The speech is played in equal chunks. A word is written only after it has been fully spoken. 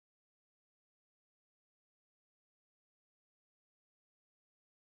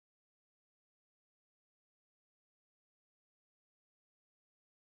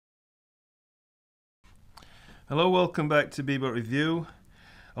Hello, welcome back to Bebop Review.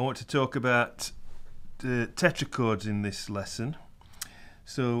 I want to talk about the tetrachords in this lesson.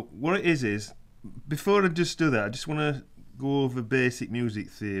 So what it is before I just do that, I just want to go over basic music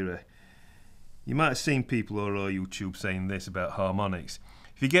theory. You might have seen people all over YouTube saying this about harmonics.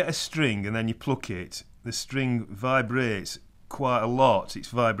 If you get a string and then you pluck it, the string vibrates quite a lot. It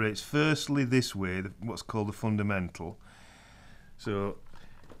vibrates firstly this way, what's called the fundamental. So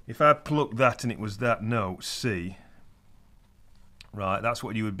if I plucked that and it was that note, C, right, that's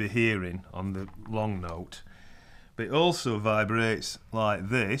what you would be hearing on the long note. But it also vibrates like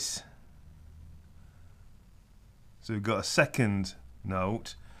this. So we've got a second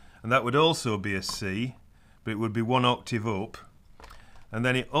note, and that would also be a C, but it would be one octave up. And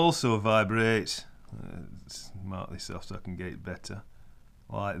then it also vibrates, let's mark this off so I can get it better,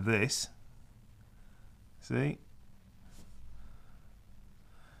 like this. See?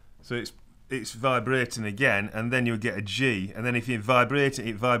 So it's vibrating again, and then you'll get a G, and then if you vibrate it,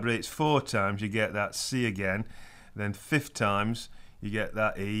 it vibrates 4 times, you get that C again. Then 5th times you get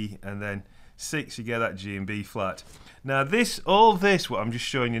that E, and then 6 you get that G and B flat. Now all this what I'm just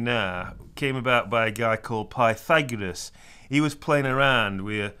showing you now came about by a guy called Pythagoras. He was playing around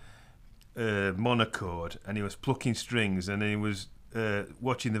with a monochord, and he was plucking strings, and he was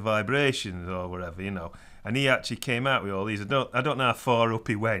watching the vibrations or whatever, you know. And he actually came out with all these. I don't know how far up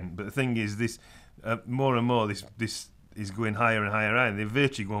he went, but the thing is, this more and more this is going higher and higher, and they're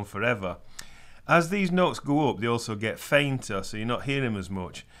virtually going forever. As these notes go up, they also get fainter, so you're not hearing them as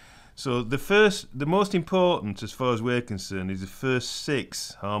much. So the most important, as far as we're concerned, is the first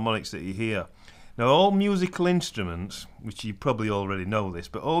 6 harmonics that you hear. Now, all musical instruments, which you probably already know this,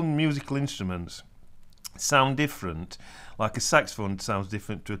 but all musical instruments sound different. Like a saxophone sounds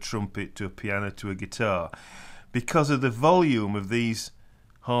different to a trumpet, to a piano, to a guitar, because of the volume of these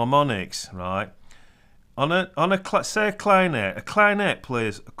harmonics, right? Say a clarinet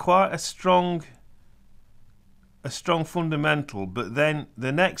plays quite a strong fundamental, but then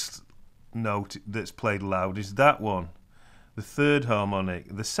the next note that's played loud is that one, the 3rd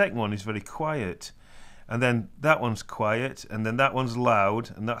harmonic. The second one is very quiet, and then that one's quiet, and then that one's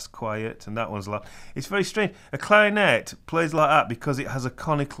loud, and that's quiet, and that one's loud. It's very strange. A clarinet plays like that because it has a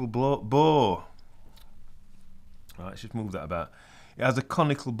conical bow. Right, let's just move that about. It has a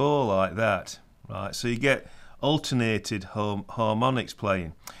conical bow like that, right? So you get alternated harmonics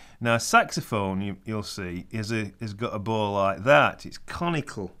playing. Now, a saxophone, you'll see, has got a bow like that. It's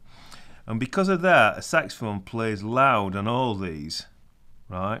conical. And because of that, a saxophone plays loud on all these,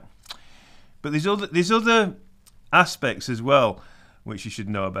 right? But there's other aspects as well which you should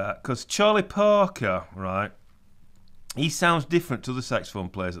know about, because Charlie Parker, right, he sounds different to the saxophone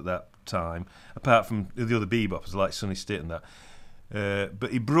players at that time, apart from the other beboppers like Sonny Stitt and that.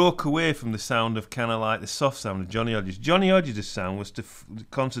 But he broke away from the sound of kind of like the soft sound of Johnny Hodges. Johnny Hodges' sound was to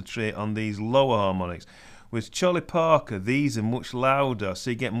concentrate on these lower harmonics, whereas Charlie Parker, these are much louder, so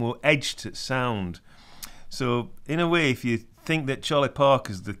you get more edged sound. So in a way, if you think that Charlie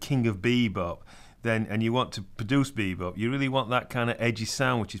Parker's the king of bebop, and you want to produce bebop, you really want that kind of edgy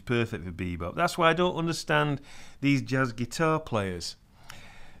sound, which is perfect for bebop. That's why I don't understand these jazz guitar players.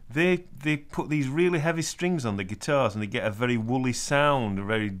 They put these really heavy strings on the guitars, and they get a very woolly sound, a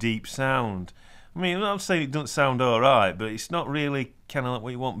very deep sound. I mean, I'm not saying it doesn't sound alright, but it's not really kind of like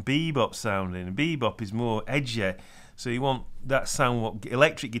what you want bebop sounding. Bebop is more edgy, so you want that sound what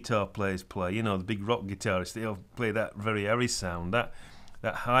electric guitar players play. You know, the big rock guitarists, they all play that very airy sound, that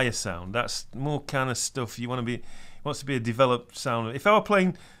higher sound. That's more kind of stuff you want to be. It wants to be a developed sound. If I were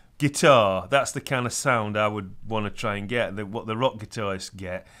playing guitar, that's the kind of sound I would want to try and get, what the rock guitarists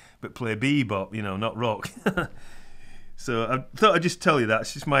get, but play bebop, you know, not rock. So I thought I'd just tell you that.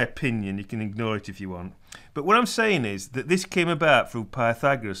 It's just my opinion. You can ignore it if you want. But what I'm saying is that this came about through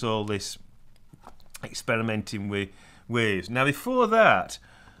Pythagoras, all this experimenting with waves. Now before that,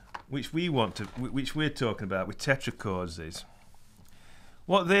 which we're talking about with tetrachords, is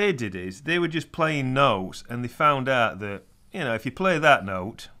what they did is they were just playing notes, and they found out that, you know, if you play that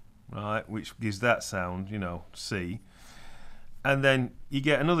note, right, which gives that sound, you know, C, and then you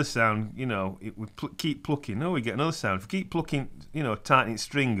get another sound, you know, we keep plucking. No, we get another sound. If we keep plucking, you know, tightening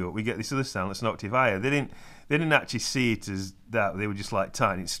string up, we get this other sound that's an octave higher. They didn't actually see it as that. They were just like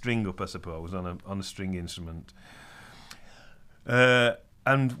tightening string up, I suppose, on a string instrument.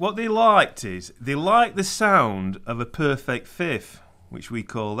 And what they liked is they liked the sound of a perfect fifth, which we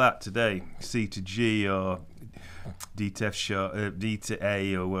call that today, C to G or D to F sharp, D to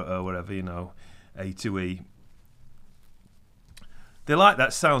A or whatever, you know, A to E. They like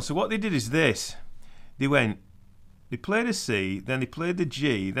that sound. So what they did is this. They played a C, then they played the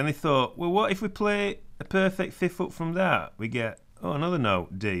G, then they thought, well, what if we play a perfect fifth up from that, we get, oh, another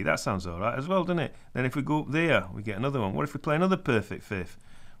note, D. That sounds all right as well, doesn't it? Then if we go up there, we get another one. What if we play another perfect fifth?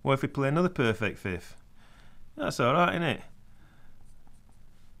 What if we play another perfect fifth? That's all right, isn't it?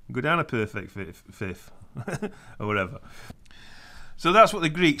 Go down a perfect fifth or whatever. So that's what the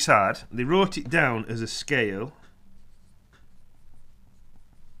Greeks had. They wrote it down as a scale.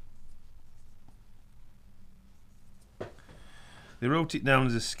 They wrote it down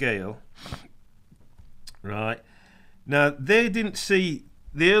as a scale, right? Now they didn't see,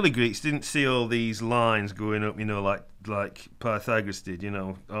 the early Greeks didn't see all these lines going up, you know, like Pythagoras did, you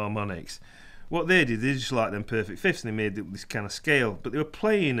know, harmonics. What they did, they just like them perfect fifths, and they made this kind of scale, but they were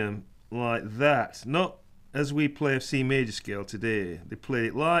playing them like that, not as we play a C major scale today. They played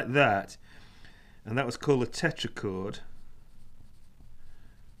it like that, and that was called a tetrachord.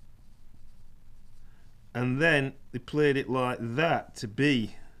 And then they played it like that to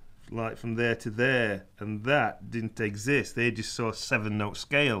be like from there to there, and that didn't exist. They just saw 7-note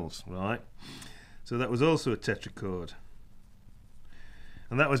scales, right? So that was also a tetrachord,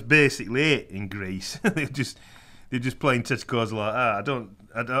 and that was basically it in Greece. they're just playing tetrachords like that. I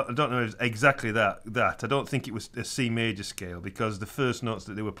don't know if it's exactly that. I don't think it was a C major scale, because the first notes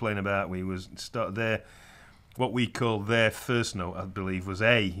that they were playing about was start there. What we call their first note, I believe, was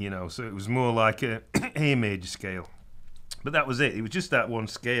A, you know, so it was more like a A major scale. But that was it. It was just that one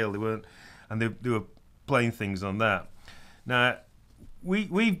scale. They weren't, and they were playing things on that. Now,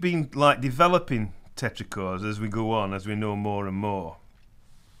 we've been like developing tetrachords as we go on, as we know more and more.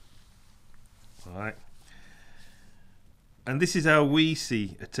 All right. And this is how we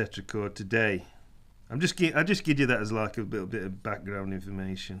see a tetrachord today. I just give you that as like a little bit of background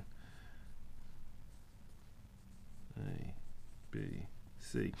information. A, B,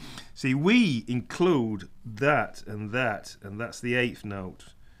 C. See, we include that, and that's the 8th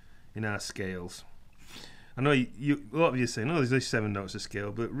note in our scales. I know a lot of you are saying, oh, there's only 7 notes a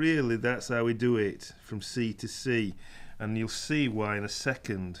scale, but really that's how we do it, from C to C, and you'll see why in a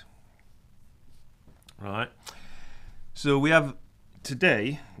second. Right. So we have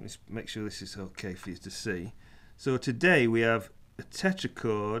today, let's make sure this is okay for you to see. So today we have a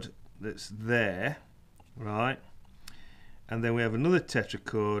tetrachord that's there, right? And then we have another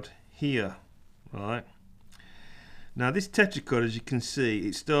tetrachord here, right? Now this tetrachord, as you can see,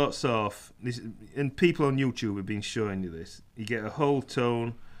 it starts off, and people on YouTube have been showing you this. You get a whole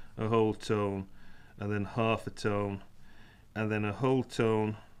tone, and then half a tone, and then a whole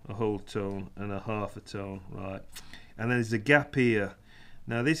tone, and a half a tone, right? And then there's a gap here.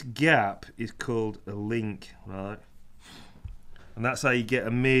 Now this gap is called a link, right? And that's how you get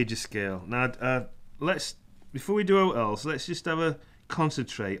a major scale. Now before we do what else, let's just have a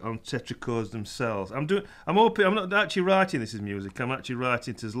concentrate on tetrachords themselves. I'm not actually writing this as music. I'm actually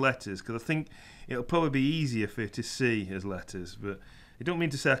writing it as letters, because I think it'll probably be easier for you to see as letters. But I don't mean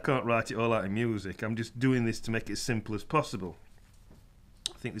to say I can't write it all out in music. I'm just doing this to make it as simple as possible.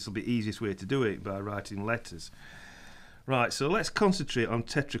 I think this will be the easiest way to do it, by writing letters. Right, so let's concentrate on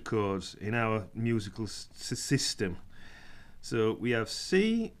tetrachords in our musical system. So we have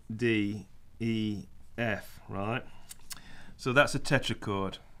C, D, E, F, right? So that's a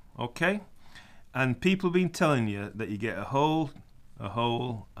tetrachord, okay? And people have been telling you that you get a whole,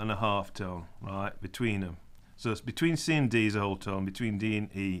 and a half tone, right, between them. So it's between C and D is a whole tone, between D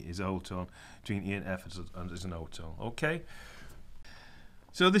and E is a whole tone, between E and F is an whole tone, okay?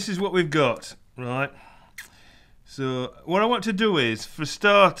 So this is what we've got, right? So what I want to do is, for a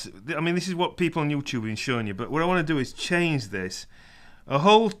start, I mean, this is what people on YouTube have been showing you, but what I want to do is change this. A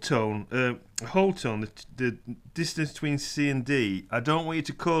whole tone, the distance between C and D, I don't want you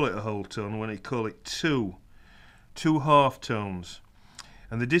to call it a whole tone. I want you to call it two half tones.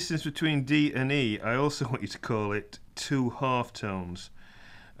 And the distance between D and E, I also want you to call it 2 half tones.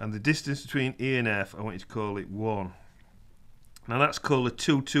 And the distance between E and F, I want you to call it 1. Now that's called a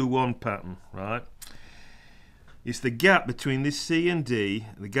 2-2-1 pattern, right? It's the gap between this C and D,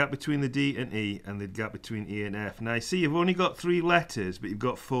 the gap between the D and E, and the gap between E and F. Now you see, you've only got 3 letters, but you've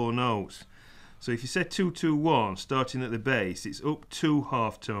got 4 notes. So if you say 2-2-1, starting at the bass, it's up 2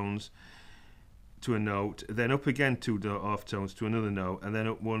 half tones to a note, then up again 2 half tones to another note, and then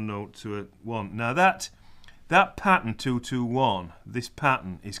up 1 note to a 1. Now that pattern 2-2-1, this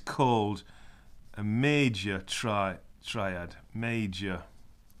pattern is called a major triad, major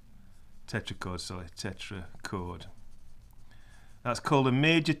tetrachord. That's called a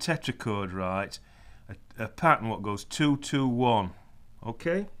major tetrachord, right? A pattern what goes 2-2-1.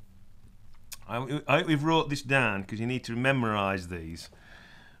 Okay? We've wrote this down because you need to memorize these.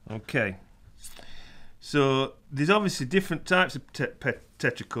 Okay. So there's obviously different types of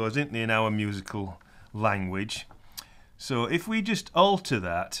tetrachords, isn't there, in our musical language. So if we just alter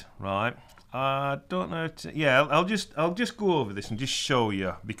that, right? I don't know. Yeah, I'll just go over this and just show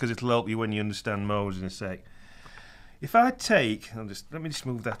you, because it'll help you when you understand modes in a sec. If I take, let me just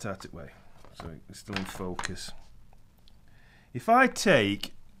move that out of the way so it's still in focus. If I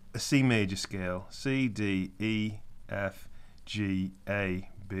take a C major scale, C, D, E, F, G, A,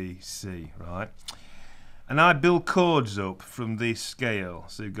 B, C, right? And I build chords up from this scale.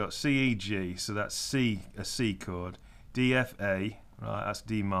 So you've got C, E, G, so that's C, a C chord. D, F, A, right, that's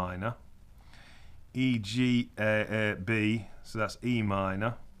D minor. E, G, B, so that's E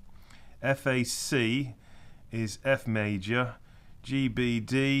minor. F, A, C is F major. G, B,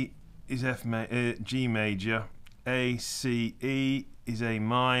 D is G major. A, C, E is A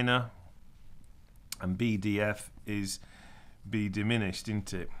minor. And B, D, F is B diminished,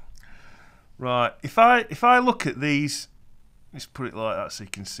 isn't it? Right, if I look at these, let's put it like that so you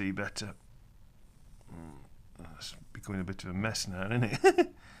can see better. It's becoming a bit of a mess now, isn't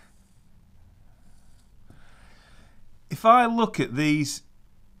it? If I look at these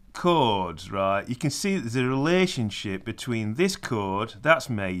chords, right, you can see that there's a relationship between this chord, that's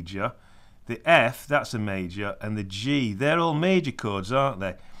major, the F, that's a major, and the G, they're all major chords, aren't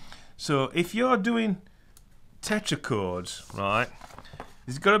they? So if you're doing tetrachords, right,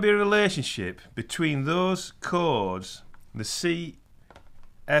 there's got to be a relationship between those chords, the C,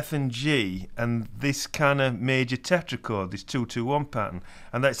 F and G, and this kind of major tetrachord, this 2-2-1 pattern,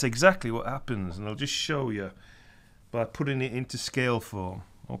 and that's exactly what happens. And I'll just show you by putting it into scale form.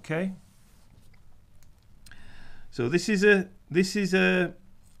 Okay. So this is a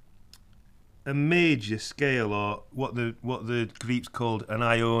major scale, or what the Greeks called an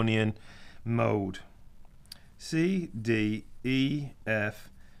Ionian mode. C, D, E,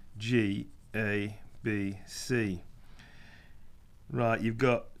 F, G, A, B, C. Right, you've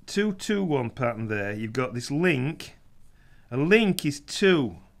got 2-2-1 pattern there. You've got this link. A link is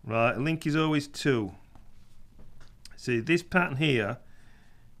 2, right? A link is always 2. See, this pattern here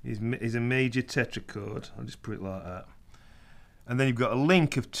is a major tetrachord. I'll just put it like that. And then you've got a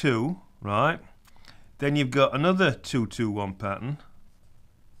link of 2, right? Then you've got another 2-2-1 pattern,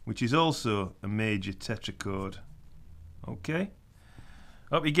 which is also a major tetrachord. Okay?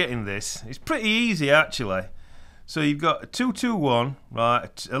 Hope you're getting this. It's pretty easy, actually. So you've got a 2-2-1,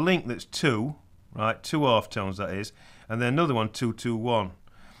 right? A link that's 2, right? 2 half tones, that is. And then another one, 2-2-1.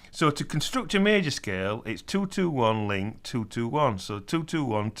 So to construct a major scale, it's 2-2-1 link, 2-2-1. So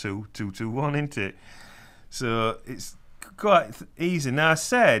 2-2-1, 2, 2-2-1, isn't it? So it's quite easy. Now I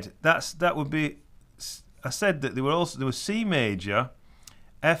said that would be. I said that there was C major,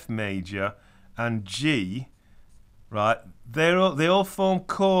 F major, and G. Right, they all form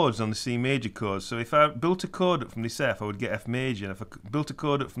chords on the C major chord. So if I built a chord up from this F, I would get F major. And if I built a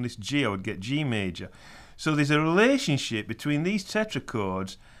chord up from this G, I would get G major. So there's a relationship between these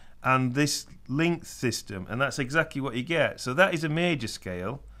tetrachords and this length system, and that's exactly what you get. So that is a major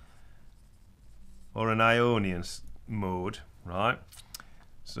scale, or an Ionian mode, right?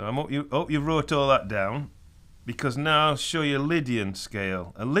 So I hope you wrote all that down, because now I'll show you a Lydian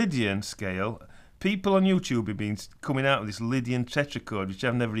scale. A Lydian scale. People on YouTube have been coming out with this Lydian tetrachord, which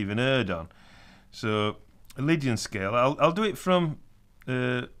I've never even heard on. So, a Lydian scale. I'll do it from.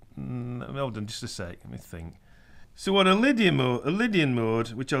 Hold on, just a sec. Let me think. So, on a Lydian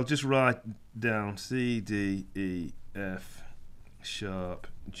mode, which I'll just write down: C, D, E, F, sharp,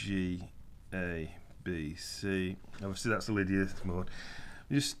 G, A, B, C. Obviously, that's a Lydian mode.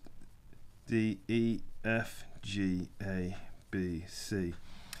 Just D, E, F, G, A, B, C.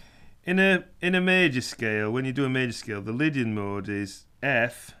 In a major scale, when you do a major scale, the Lydian mode is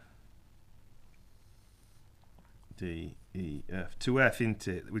F, D, E, F. To F, isn't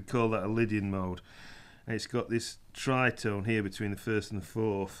it? We'd call that a Lydian mode. And it's got this tritone here between the first and the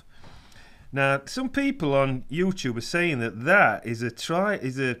fourth. Now, some people on YouTube are saying that is a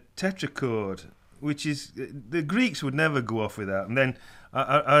tetrachord, which is, the Greeks would never go off with that. And then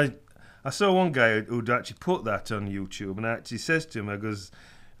I saw one guy who'd actually put that on YouTube, and I actually says to him, I goes,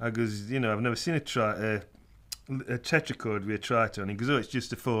 you know, I've never seen a tetrachord with a tritone. He goes, oh, it's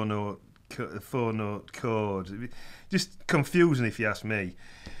just a four-note chord. Just confusing, if you ask me.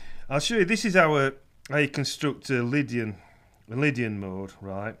 I'll show you. This is how you construct a Lydian mode,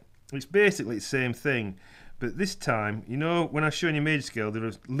 right? It's basically the same thing, but this time, you know, when I was showing you major scale, there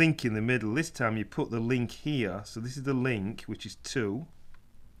was a link in the middle. This time, you put the link here. So this is the link, which is 2,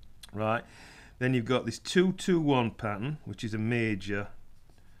 right? Then you've got this 2-2-1 pattern, which is a major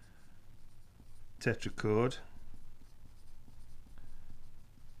tetrachord,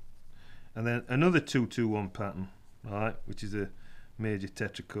 and then another 2-2-1 pattern, right, which is a major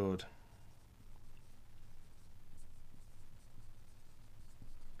tetrachord.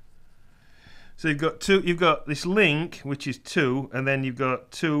 So you've got this link, which is 2, and then you've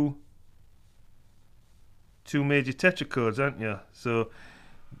got two major tetrachords, haven't you? So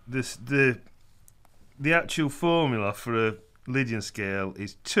the actual formula for a Lydian scale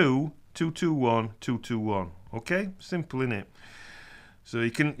is 2, 2, 2, 1, 2, 2, 1. Okay, simple, innit? So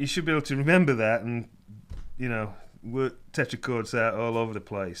you should be able to remember that, and work tetrachords out all over the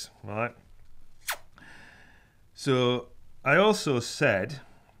place, right? So I also said,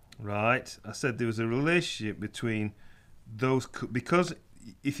 right, I said there was a relationship between those, because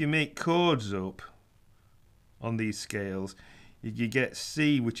if you make chords up on these scales, you get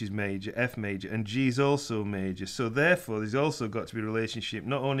C, which is major, F major, and G is also major. So therefore, there's also got to be a relationship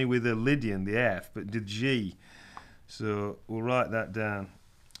not only with the Lydian, the F, but the G. So we'll write that down.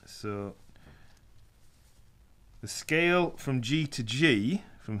 So the scale from G to G,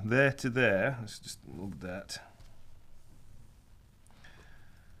 from there to there, let's just log that.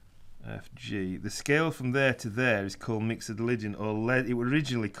 F, G. The scale from there to there is called Mixolydian, or it was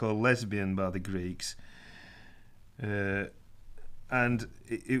originally called lesbian by the Greeks. And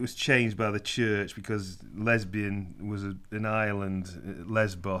it was changed by the church because lesbian was an island,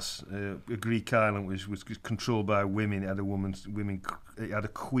 Lesbos, a Greek island which was controlled by women. It had a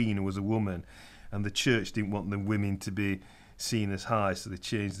queen who was a woman, and the church didn't want the women to be seen as high, so they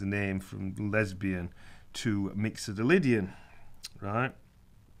changed the name from lesbian to Mixolydian, right?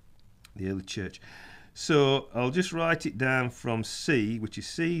 The early church. So I'll just write it down from C, which is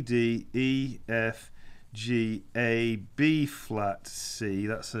C, D, E, F, G, A, B flat, C.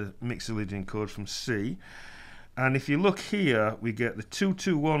 That's a Mixolydian chord from C. And if you look here, we get the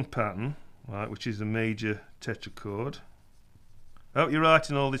 2-2-1 pattern, right, which is a major tetrachord. I hope you're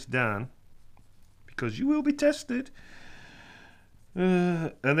writing all this down, because you will be tested.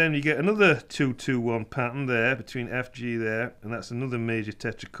 And then you get another 2-2-1 pattern there between F, G there, and that's another major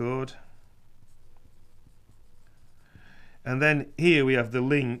tetrachord. And then here we have the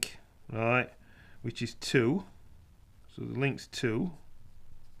link, right, which is 2. So the link's 2.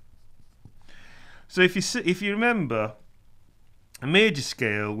 So if you remember, a major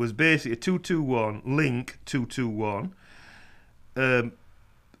scale was basically a 2-2-1 link 2-2-1.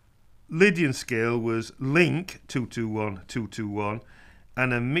 Lydian scale was link 2-2-1 2-2-1,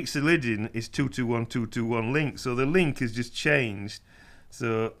 and a Mixolydian is 2-2-1 2-2-1 link. So the link is just changed.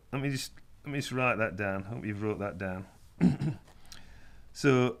 So let me just write that down. I hope you've wrote that down.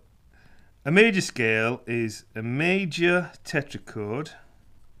 So a major scale is a major tetrachord,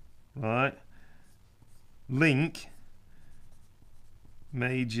 right? Link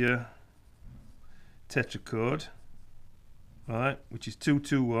major tetrachord, right? Which is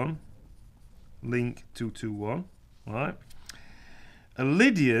 2-2-1. Link 2-2-1, right? A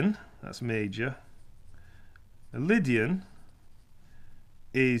Lydian, that's major. A Lydian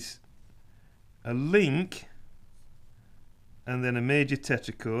is a link and then a major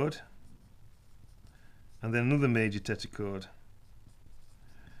tetrachord and then another major tetrachord.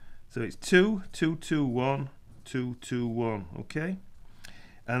 So it's 2-2-2-1 2-2-1, okay?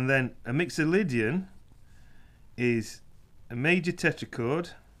 And then a Mixolydian is a major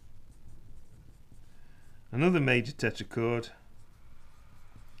tetrachord, another major tetrachord,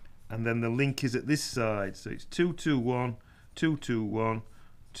 and then the link is at this side. So it's 2-2-1 2-2-1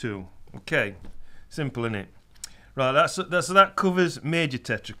 2. Okay, simple, innit? Right, that covers major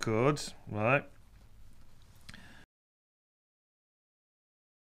tetrachords, right?